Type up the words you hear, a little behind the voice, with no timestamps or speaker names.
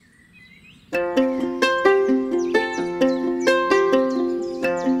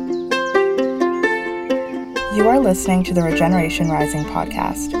You are listening to the Regeneration Rising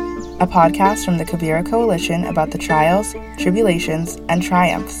podcast, a podcast from the Quivira Coalition about the trials, tribulations, and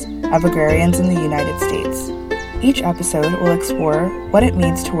triumphs of agrarians in the United States. Each episode will explore what it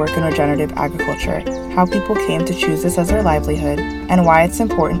means to work in regenerative agriculture, how people came to choose this as their livelihood, and why it's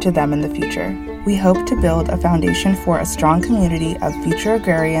important to them in the future. We hope to build a foundation for a strong community of future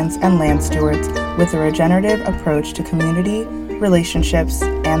agrarians and land stewards with a regenerative approach to community, relationships,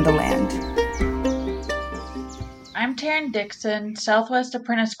 and the land. I'm Taryn Dixon, Southwest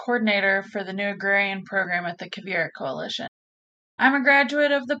Apprentice Coordinator for the New Agrarian Program at the Quivira Coalition. I'm a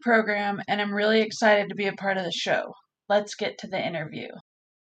graduate of the program, and I'm really excited to be a part of the show. Let's get to the interview.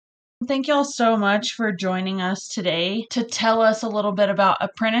 Thank you all so much for joining us today to tell us a little bit about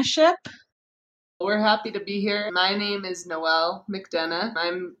apprenticeship. We're happy to be here. My name is Noelle McDonough.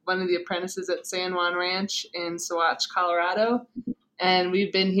 I'm one of the apprentices at San Juan Ranch in Saguache, Colorado. And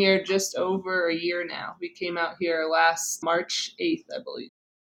we've been here just over a year now. We came out here last March 8th, I believe.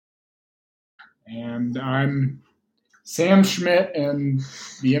 And I'm Sam Schmidt, and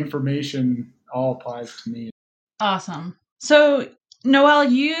the information all applies to me. Awesome. So, Noelle,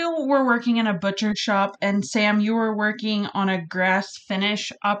 you were working in a butcher shop, and Sam, you were working on a grass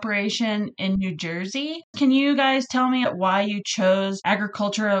finish operation in New Jersey. Can you guys tell me why you chose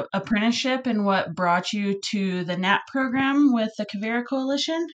agriculture apprenticeship and what brought you to the NAP program with the Quivira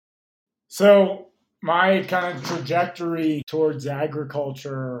Coalition? So my kind of trajectory towards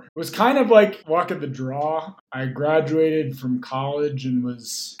agriculture was kind of like luck of the draw. I graduated from college and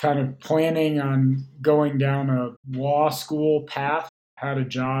was kind of planning on going down a law school path. Had a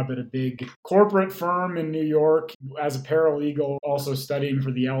job at a big corporate firm in New York as a paralegal, also studying for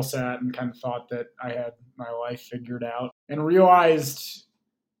the LSAT, and kind of thought that I had my life figured out, and realized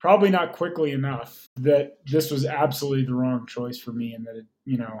probably not quickly enough that this was absolutely the wrong choice for me, and that it,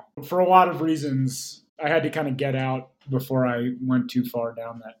 for a lot of reasons, I had to kind of get out before I went too far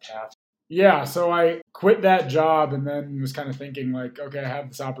down that path. Yeah, so I quit that job and then was kind of thinking like, okay, I have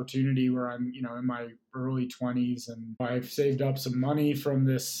this opportunity where I'm, in my early 20s, and I've saved up some money from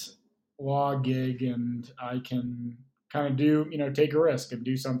this law gig, and I can kind of do, take a risk and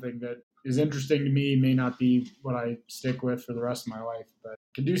do something that is interesting to me. May not be what I stick with for the rest of my life, but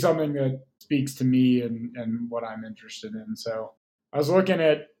can do something that speaks to me and what I'm interested in. So I was looking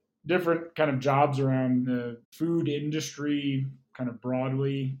at different kind of jobs around the food industry kind of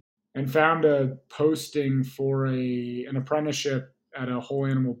broadly, and found a posting for an apprenticeship at a whole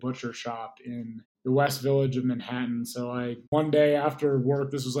animal butcher shop in the West Village of Manhattan. So one day after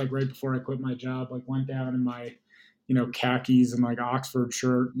work, this was like right before I quit my job, went down in my, khakis and Oxford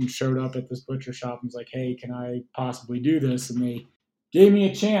shirt and showed up at this butcher shop and was like, hey, can I possibly do this? And they gave me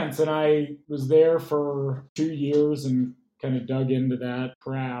a chance, and I was there for 2 years and kind of dug into that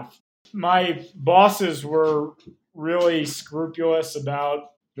craft. My bosses were really scrupulous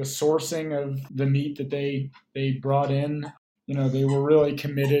about the sourcing of the meat that they brought in. They were really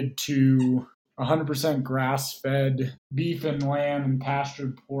committed to 100% grass-fed beef and lamb and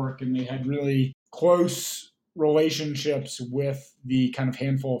pastured pork, and they had really close relationships with the kind of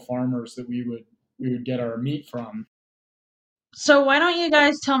handful of farmers that we would get our meat from. So why don't you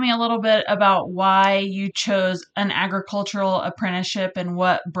guys tell me a little bit about why you chose an agricultural apprenticeship and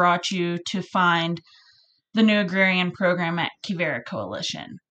what brought you to find the New Agrarian Program at Quivira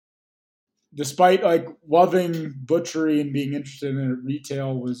Coalition? Despite loving butchery and being interested in it,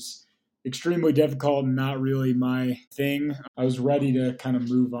 retail was extremely difficult and not really my thing. I was ready to kind of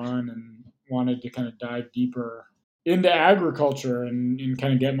move on and wanted to kind of dive deeper into agriculture and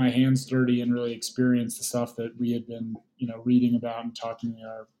kind of get my hands dirty and really experience the stuff that we had been, reading about and talking to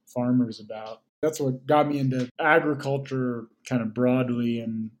our farmers about. That's what got me into agriculture kind of broadly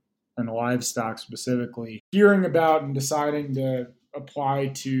and livestock specifically. Hearing about and deciding to apply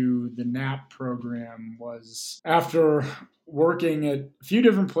to the NAP program was after working at a few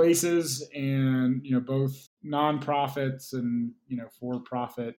different places and, both nonprofits and,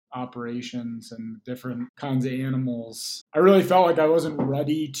 for-profit operations and different kinds of animals. I really felt like I wasn't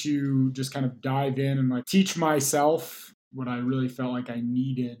ready to just kind of dive in and teach myself. What I really felt like I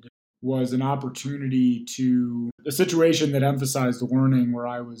needed was an opportunity to a situation that emphasized learning where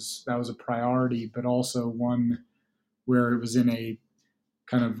that was a priority, but also one where it was in a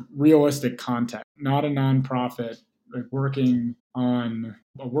kind of realistic context, not a nonprofit, working on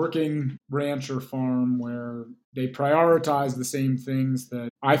a working ranch or farm where they prioritize the same things that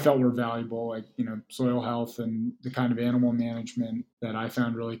I felt were valuable, soil health and the kind of animal management that I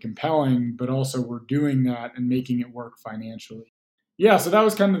found really compelling, but also we're doing that and making it work financially. Yeah, so that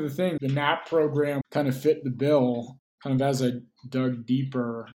was kind of the thing. The NAP program kind of fit the bill, kind of as I dug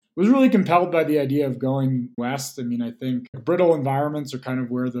deeper. It was really compelled by the idea of going west. I mean, I think brittle environments are kind of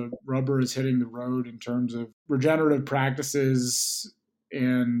where the rubber is hitting the road in terms of regenerative practices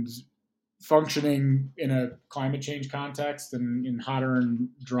and functioning in a climate change context and in hotter and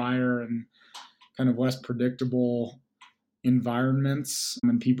drier and kind of less predictable environments.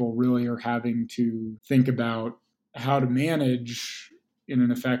 And people really are having to think about how to manage in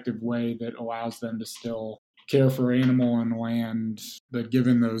an effective way that allows them to still care for animal and land, but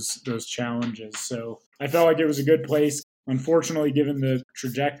given those challenges. So I felt like it was a good place. Unfortunately, given the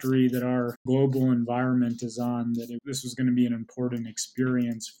trajectory that our global environment is on, this was going to be an important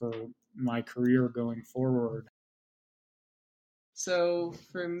experience for my career going forward. So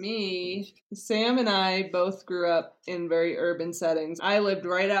for me, Sam and I both grew up in very urban settings. I lived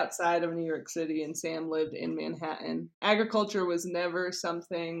right outside of New York City and Sam lived in Manhattan. Agriculture was never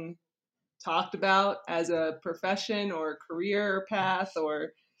something talked about as a profession or career path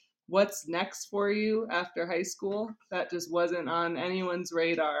or what's next for you after high school. That just wasn't on anyone's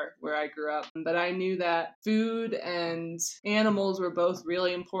radar where I grew up. But I knew that food and animals were both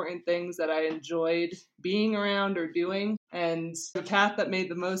really important things that I enjoyed being around or doing. And the path that made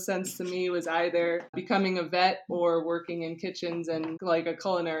the most sense to me was either becoming a vet or working in kitchens and like a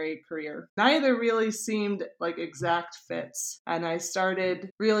culinary career. Neither really seemed like exact fits. And I started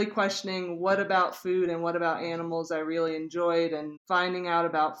really questioning what about food and what about animals I really enjoyed, and finding out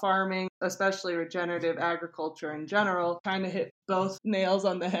about farming, especially regenerative agriculture in general. Kind of hit both nails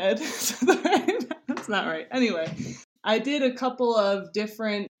on the head. That's not right. Anyway, I did a couple of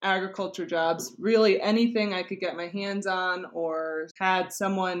different agriculture jobs, really anything I could get my hands on, or had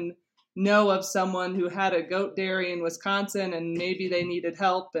someone know of someone who had a goat dairy in Wisconsin and maybe they needed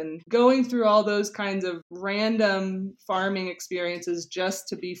help, and going through all those kinds of random farming experiences just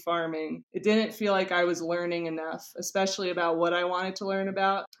to be farming. It didn't feel like I was learning enough, especially about what I wanted to learn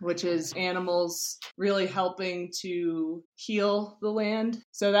about, which is animals really helping to heal the land.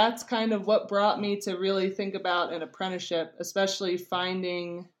 So that's kind of what brought me to really think about an apprenticeship, especially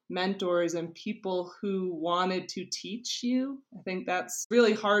finding mentors and people who wanted to teach you. I think that's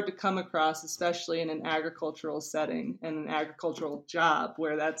really hard to come across, especially in an agricultural setting and an agricultural job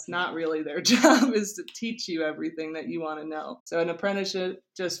where that's not really their job, is to teach you everything that you want to know. So an apprenticeship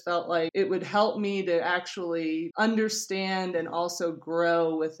just felt like it would help me to actually understand and also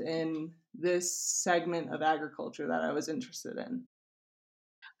grow within this segment of agriculture that I was interested in.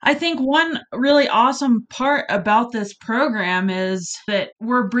 I think one really awesome part about this program is that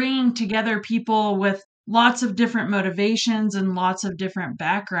we're bringing together people with lots of different motivations and lots of different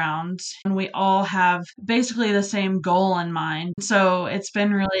backgrounds, and we all have basically the same goal in mind. So it's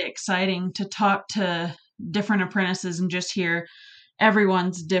been really exciting to talk to different apprentices and just hear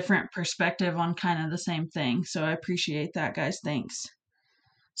everyone's different perspective on kind of the same thing. So I appreciate that, guys. Thanks.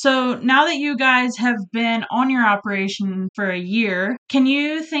 So now that you guys have been on your operation for a year, can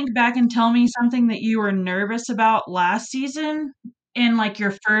you think back and tell me something that you were nervous about last season in like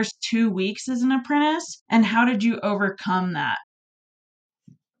your first 2 weeks as an apprentice? And how did you overcome that?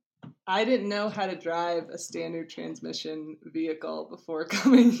 I didn't know how to drive a standard transmission vehicle before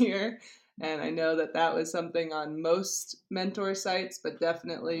coming here. And I know that that was something on most mentor sites, but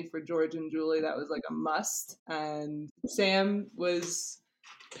definitely for George and Julie, that was like a must. And Sam was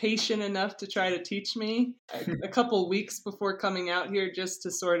patient enough to try to teach me a couple weeks before coming out here just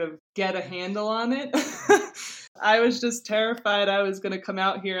to sort of get a handle on it. I was just terrified I was going to come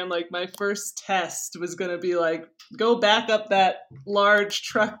out here and like my first test was going to be like, go back up that large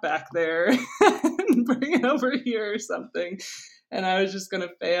truck back there and bring it over here or something. And I was just going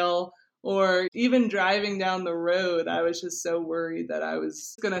to fail. Or even driving down the road, I was just so worried that I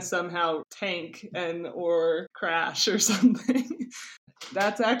was going to somehow tank or crash or something.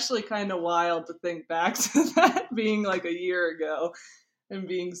 That's actually kind of wild to think back to that being like a year ago and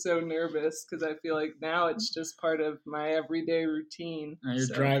being so nervous, because I feel like now it's just part of my everyday routine. Now you're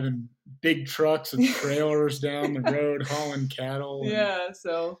driving big trucks and trailers down the road, hauling cattle. Yeah,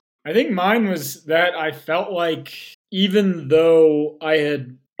 so I think mine was that I felt like even though I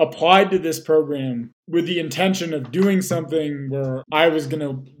had applied to this program with the intention of doing something where I was going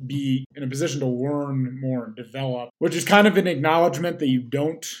to be in a position to learn more and develop, which is kind of an acknowledgement that you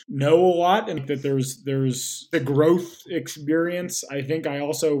don't know a lot and that there's the growth experience. I think I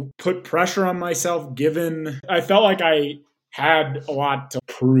also put pressure on myself given I felt like I had a lot to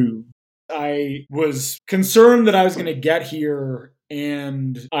prove. I was concerned that I was going to get here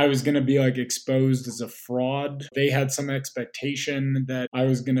and I was going to be like exposed as a fraud. They had some expectation that I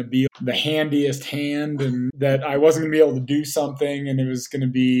was going to be the handiest hand and that I wasn't going to be able to do something, and it was going to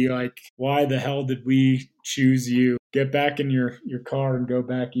be like, why the hell did we choose you? Get back in your car and go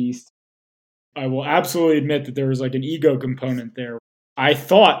back east. I will absolutely admit that there was like an ego component there. I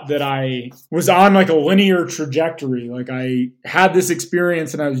thought that I was on like a linear trajectory. Like I had this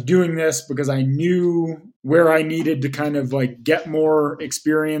experience and I was doing this because I knew where I needed to kind of like get more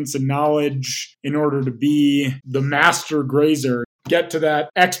experience and knowledge in order to be the master grazer, get to that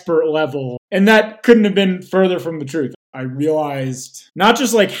expert level. And that couldn't have been further from the truth. I realized not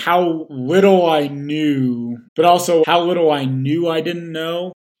just like how little I knew, but also how little I knew I didn't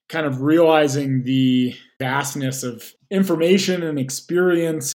know. Kind of realizing the vastness of information and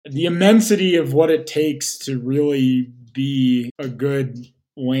experience, the immensity of what it takes to really be a good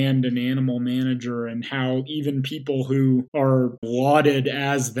land and animal manager, and how even people who are lauded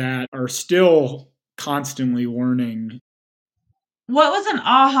as that are still constantly learning. What was an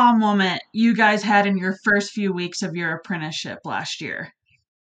aha moment you guys had in your first few weeks of your apprenticeship last year?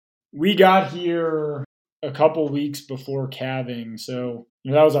 We got here a couple weeks before calving, so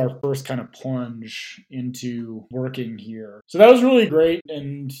that was our first kind of plunge into working here. So that was really great,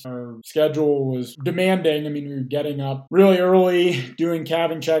 and our schedule was demanding. I mean, we were getting up really early, doing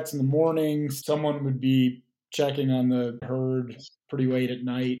calving checks in the mornings. Someone would be checking on the herd pretty late at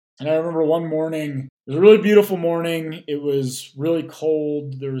night. And I remember one morning, it was a really beautiful morning. It was really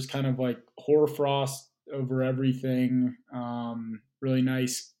cold. There was kind of like hoarfrost over everything. Really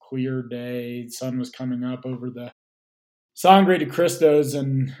nice, clear day. The sun was coming up over the Sangre de Cristos,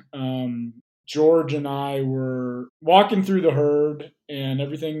 and George and I were walking through the herd, and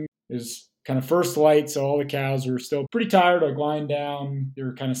everything is kind of first light, so all the cows were still pretty tired, like lying down. There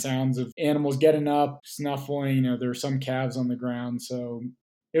were kind of sounds of animals getting up, snuffling. There were some calves on the ground, so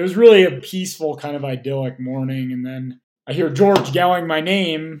it was really a peaceful, kind of idyllic morning. And then I hear George yelling my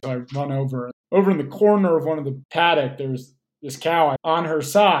name, so I run over. Over in the corner of one of the paddock, there's this cow on her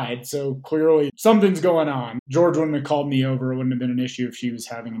side, so clearly something's going on. George wouldn't have called me over. It wouldn't have been an issue if she was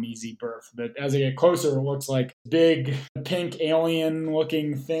having an easy birth. But as I get closer, it looks like a big pink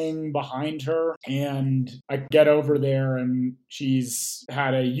alien-looking thing behind her. And I get over there, and she's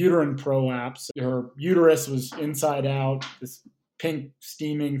had a uterine prolapse. Her uterus was inside out, this pink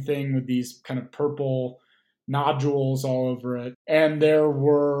steaming thing with these kind of purple nodules all over it, and there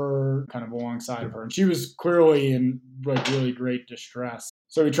were kind of alongside of her, and she was clearly in like really great distress.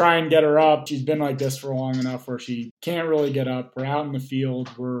 So we try and get her up. She's been like this for long enough where she can't really get up. We're out in the field.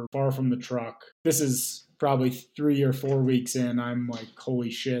 We're far from the truck. This is probably 3 or 4 weeks in. I'm like,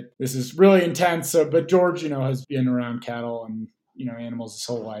 holy shit, this is really intense. So, but George, has been around cattle and animals his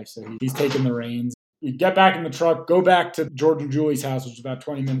whole life, so he's taken the reins. We get back in the truck, go back to George and Julie's house, which is about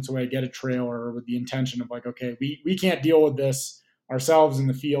 20 minutes away, get a trailer with the intention of like, okay, we can't deal with this ourselves in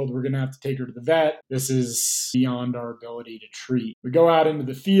the field. We're going to have to take her to the vet. This is beyond our ability to treat. We go out into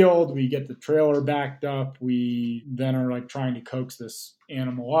the field. We get the trailer backed up. We then are like trying to coax this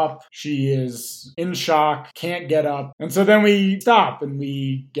animal up. She is in shock, can't get up. And so then we stop and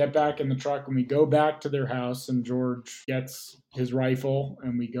we get back in the truck and we go back to their house, and George gets his rifle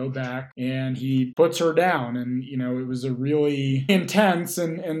and we go back and he puts her down. And, it was a really intense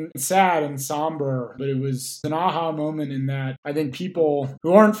and sad and somber, but it was an aha moment in that I think people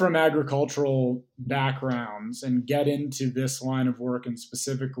who aren't from agricultural backgrounds and get into this line of work, and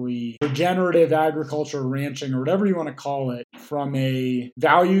specifically regenerative agriculture, ranching, or whatever you want to call it, from a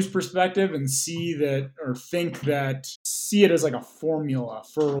values perspective, and see it as like a formula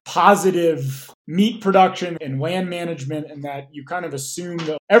for positive meat production and land management, and that you kind of assume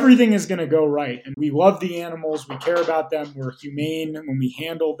that everything is going to go right. And we love the animals, we care about them, we're humane when we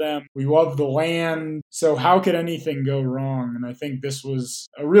handle them, we love the land, so how could anything go wrong? And I think this was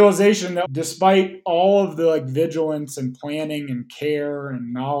a realization that despite all of the vigilance and planning and care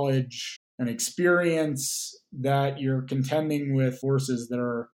and knowledge and experience, that you're contending with forces that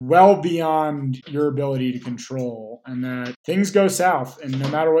are well beyond your ability to control, and that things go south. And no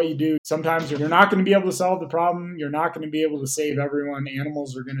matter what you do, sometimes you're not going to be able to solve the problem. You're not going to be able to save everyone.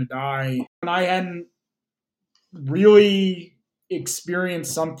 Animals are going to die. And I hadn't really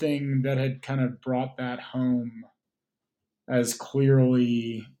experienced something that had kind of brought that home as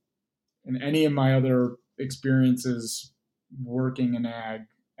clearly in any of my other experiences working in ag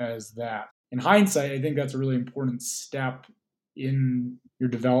as that. In hindsight, I think that's a really important step in your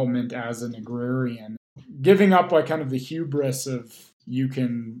development as an agrarian. Giving up kind of the hubris of you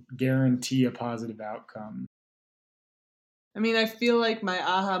can guarantee a positive outcome. I mean, I feel like my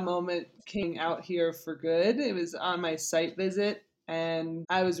aha moment came out here for good. It was on my site visit and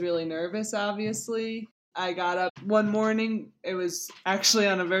I was really nervous, obviously. I got up one morning. It was actually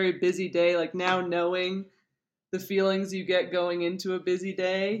on a very busy day, like now knowing the feelings you get going into a busy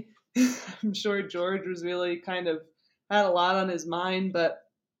day. I'm sure George was really kind of had a lot on his mind, but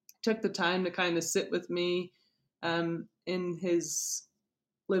took the time to kind of sit with me in his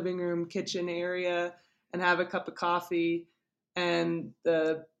living room, kitchen area and have a cup of coffee. And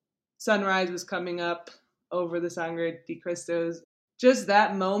the sunrise was coming up over the Sangre de Cristos. Just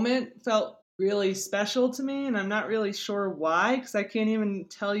that moment felt really special to me, and I'm not really sure why, because I can't even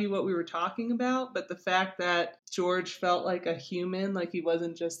tell you what we were talking about, but the fact that George felt like a human, like he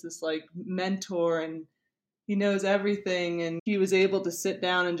wasn't just this like mentor and he knows everything, and he was able to sit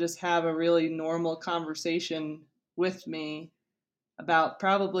down and just have a really normal conversation with me about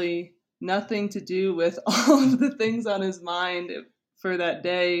probably nothing to do with all of the things on his mind for that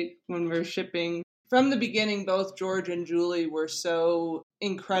day when we're shipping. From the beginning, both George and Julie were so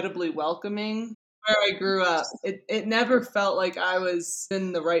incredibly welcoming. Where I grew up, it never felt like I was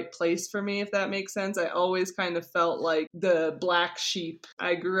in the right place for me, if that makes sense. I always kind of felt like the black sheep.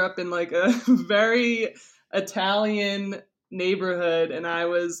 I grew up in like a very Italian neighborhood, and I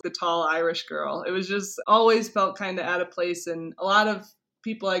was the tall Irish girl. It was just always felt kind of out of place, and a lot of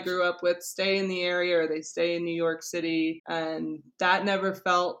people I grew up with stay in the area or they stay in New York City, and that never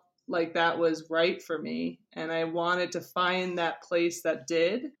felt like that was right for me, and I wanted to find that place that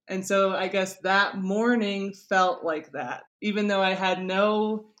did. And so I guess that morning felt like that, even though I had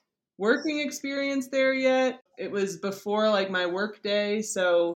no working experience there yet. It was before like my work day,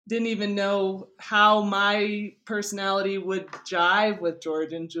 so didn't even know how my personality would jive with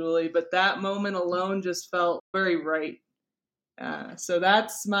George and Julie, but that moment alone just felt very right. So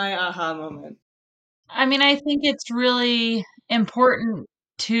that's my aha moment. I mean, I think it's really important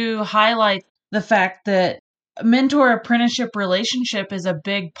to highlight the fact that mentor apprenticeship relationship is a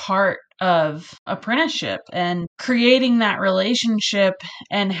big part of apprenticeship, and creating that relationship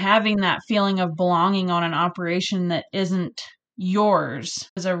and having that feeling of belonging on an operation that isn't yours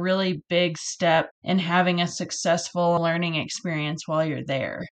is a really big step in having a successful learning experience while you're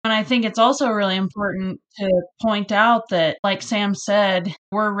there. And I think it's also really important to point out that, like Sam said,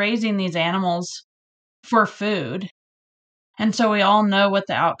 we're raising these animals for food. And so we all know what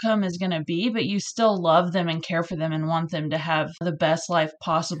the outcome is going to be, but you still love them and care for them and want them to have the best life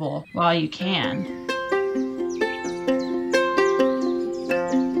possible while you can.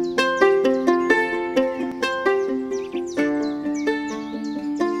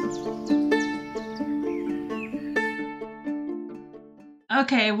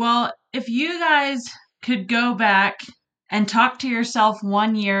 Okay, well, if you guys could go back and talk to yourself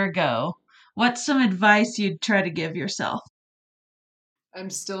 1 year ago, what's some advice you'd try to give yourself? I'm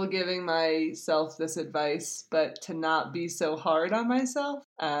still giving myself this advice, but to not be so hard on myself.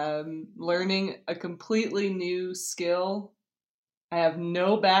 Learning a completely new skill. I have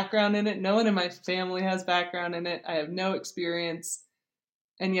no background in it. No one in my family has background in it. I have no experience.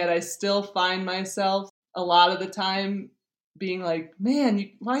 And yet I still find myself a lot of the time being like, man,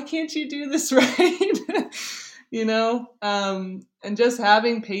 why can't you do this right? And just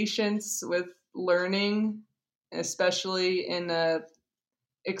having patience with learning, especially in a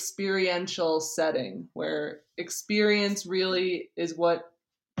experiential setting where experience really is what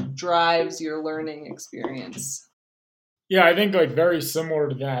drives your learning experience. Yeah, I think like very similar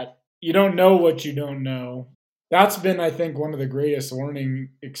to that. You don't know what you don't know. That's been, I think, one of the greatest learning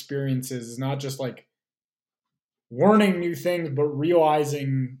experiences, is not just like learning new things, but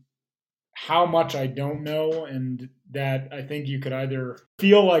realizing how much I don't know, and that I think you could either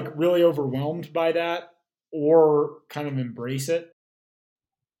feel like really overwhelmed by that or kind of embrace it.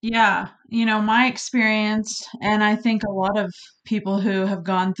 Yeah, my experience, and I think a lot of people who have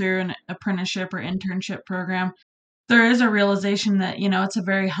gone through an apprenticeship or internship program, there is a realization that, it's a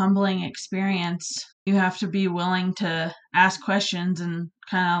very humbling experience. You have to be willing to ask questions, and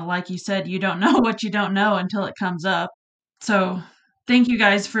kind of like you said, you don't know what you don't know until it comes up. So thank you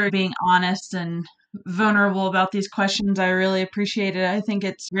guys for being honest and vulnerable about these questions. I really appreciate it. I think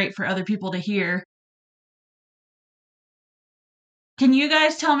it's great for other people to hear. Can you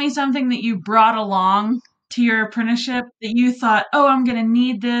guys tell me something that you brought along to your apprenticeship that you thought, oh, I'm going to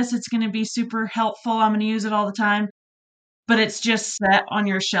need this. It's going to be super helpful. I'm going to use it all the time. But it's just set on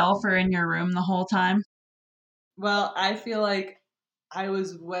your shelf or in your room the whole time? Well, I feel like I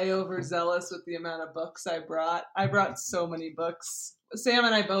was way overzealous with the amount of books I brought. I brought so many books. Sam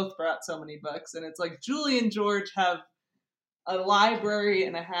and I both brought so many books. And it's like Julie and George have a library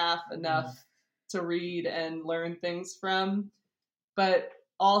and a half enough to read and learn things from. But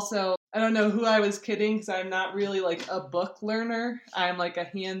also, I don't know who I was kidding because I'm not really like a book learner. I'm like a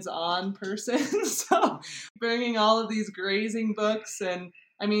hands-on person. So bringing all of these grazing books, and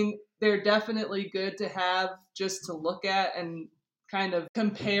I mean, they're definitely good to have just to look at and kind of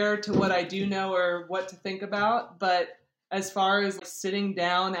compare to what I do know or what to think about. But as far as like sitting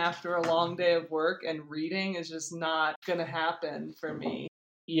down after a long day of work and reading is just not going to happen for me.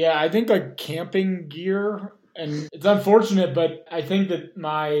 Yeah, I think like camping gear, and it's unfortunate, but I think that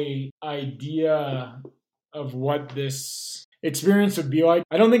my idea of what this experience would be like,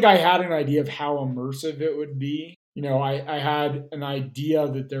 I don't think I had an idea of how immersive it would be. I had an idea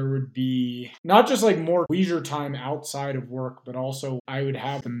that there would be not just like more leisure time outside of work, but also I would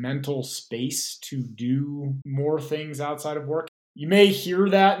have the mental space to do more things outside of work. You may hear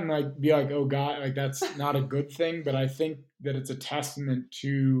that and like be like, oh God, like that's not a good thing. But I think that it's a testament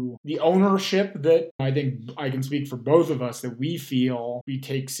to the ownership that I think I can speak for both of us that we feel we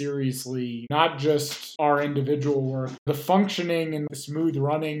take seriously, not just our individual work, the functioning and the smooth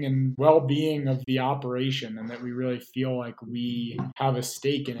running and well-being of the operation, and that we really feel like we have a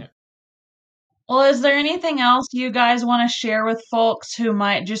stake in it. Well, is there anything else you guys want to share with folks who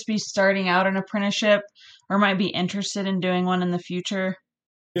might just be starting out an apprenticeship or might be interested in doing one in the future?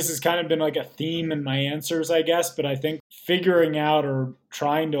 This has kind of been like a theme in my answers, I guess, but I think figuring out or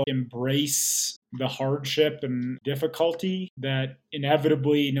trying to embrace the hardship and difficulty that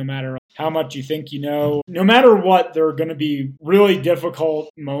inevitably, no matter how much you think you know, no matter what, there are going to be really difficult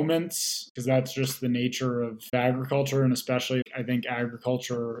moments because that's just the nature of agriculture, and especially, I think,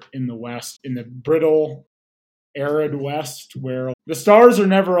 agriculture in the West, in the brittle, arid West, where the stars are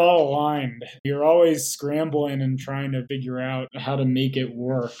never all aligned. You're always scrambling and trying to figure out how to make it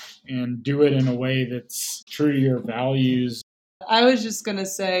work and do it in a way that's true to your values. I was just going to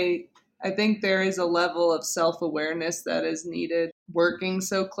say, I think there is a level of self-awareness that is needed working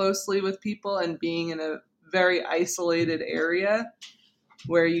so closely with people and being in a very isolated area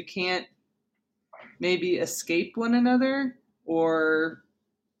where you can't maybe escape one another or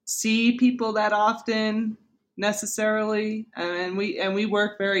see people that often necessarily. And we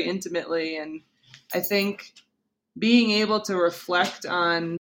work very intimately, and I think being able to reflect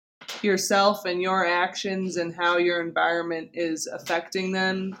on yourself and your actions and how your environment is affecting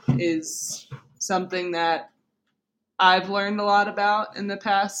them is something that I've learned a lot about in the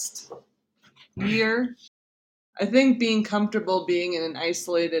past year. I think being comfortable being in an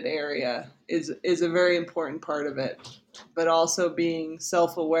isolated area is a very important part of it, but also being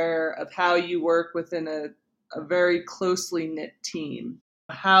self-aware of how you work within a very closely knit team.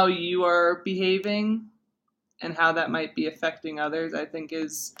 How you are behaving and how that might be affecting others, I think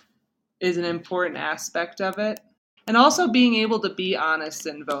is an important aspect of it. And also being able to be honest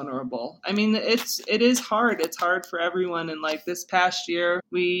and vulnerable. I mean, it is hard. It's hard for everyone. And like this past year,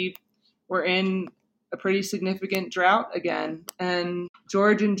 we were in a pretty significant drought again. And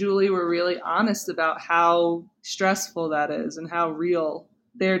George and Julie were really honest about how stressful that is and how real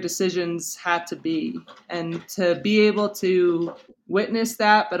their decisions had to be. And to be able to witness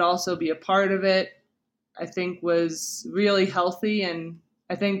that, but also be a part of it, I think was really healthy. And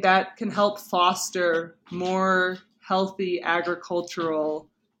I think that can help foster more healthy agricultural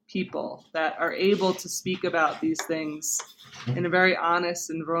people that are able to speak about these things in a very honest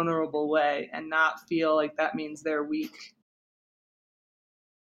and vulnerable way and not feel like that means they're weak.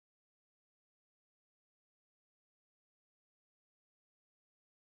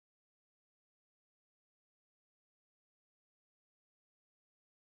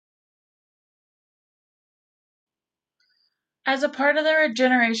 As a part of the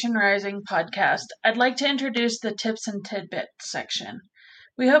Regeneration Rising podcast, I'd like to introduce the Tips and Tidbits section.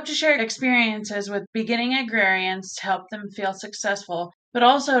 We hope to share experiences with beginning agrarians to help them feel successful, but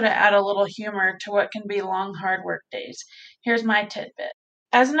also to add a little humor to what can be long, hard work days. Here's my tidbit.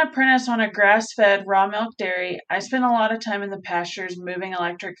 As an apprentice on a grass-fed raw milk dairy, I spent a lot of time in the pastures moving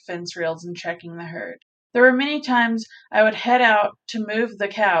electric fence reels and checking the herd. There were many times I would head out to move the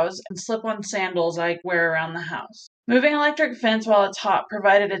cows and slip on sandals I wear around the house. Moving electric fence while it's hot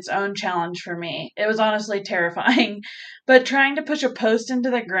provided its own challenge for me. It was honestly terrifying, but trying to push a post into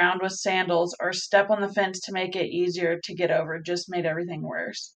the ground with sandals or step on the fence to make it easier to get over just made everything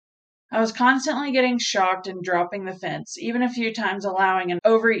worse. I was constantly getting shocked and dropping the fence, even a few times allowing an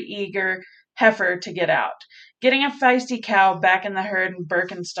overeager heifer to get out. Getting a feisty cow back in the herd in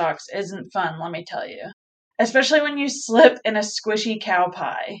Birkenstocks isn't fun, let me tell you. Especially when you slip in a squishy cow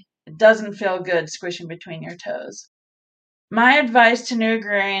pie. It doesn't feel good squishing between your toes. My advice to new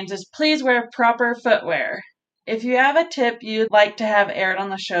agrarians is please wear proper footwear. If you have a tip you'd like to have aired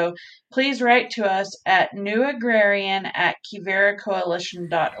on the show, please write to us at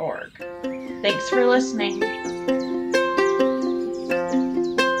newagrarian@quiviracoalition.org. Thanks for listening.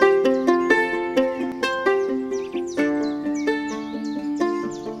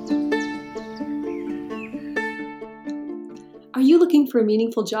 Are you looking for a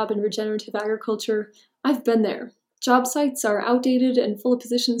meaningful job in regenerative agriculture? I've been there. Job sites are outdated and full of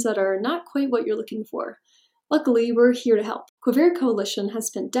positions that are not quite what you're looking for. Luckily, we're here to help. Quivira Coalition has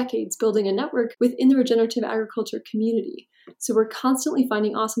spent decades building a network within the regenerative agriculture community, so we're constantly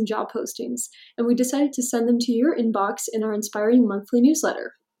finding awesome job postings, and we decided to send them to your inbox in our inspiring monthly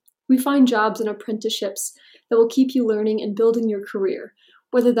newsletter. We find jobs and apprenticeships that will keep you learning and building your career,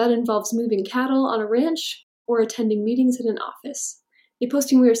 whether that involves moving cattle on a ranch or attending meetings in an office. A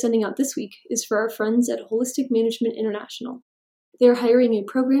posting we are sending out this week is for our friends at Holistic Management International. They are hiring a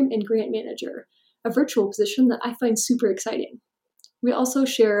program and grant manager, a virtual position that I find super exciting. We also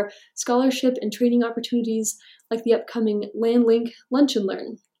share scholarship and training opportunities like the upcoming LandLink Lunch and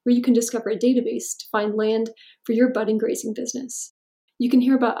Learn, where you can discover a database to find land for your budding grazing business. You can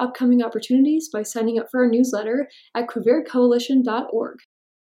hear about upcoming opportunities by signing up for our newsletter at quiviracoalition.org.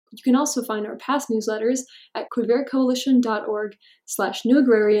 You can also find our past newsletters at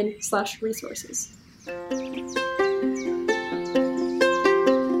quiviracoalition.org/newagrarian/resources.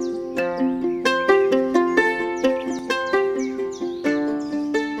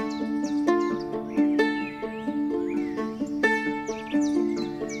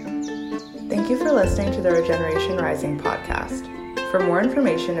 Thank you for listening to the Regeneration Rising podcast. For more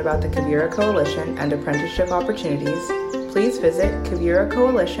information about the Quivira Coalition and apprenticeship opportunities, please visit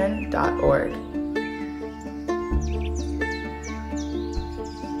quiviracoalition.org.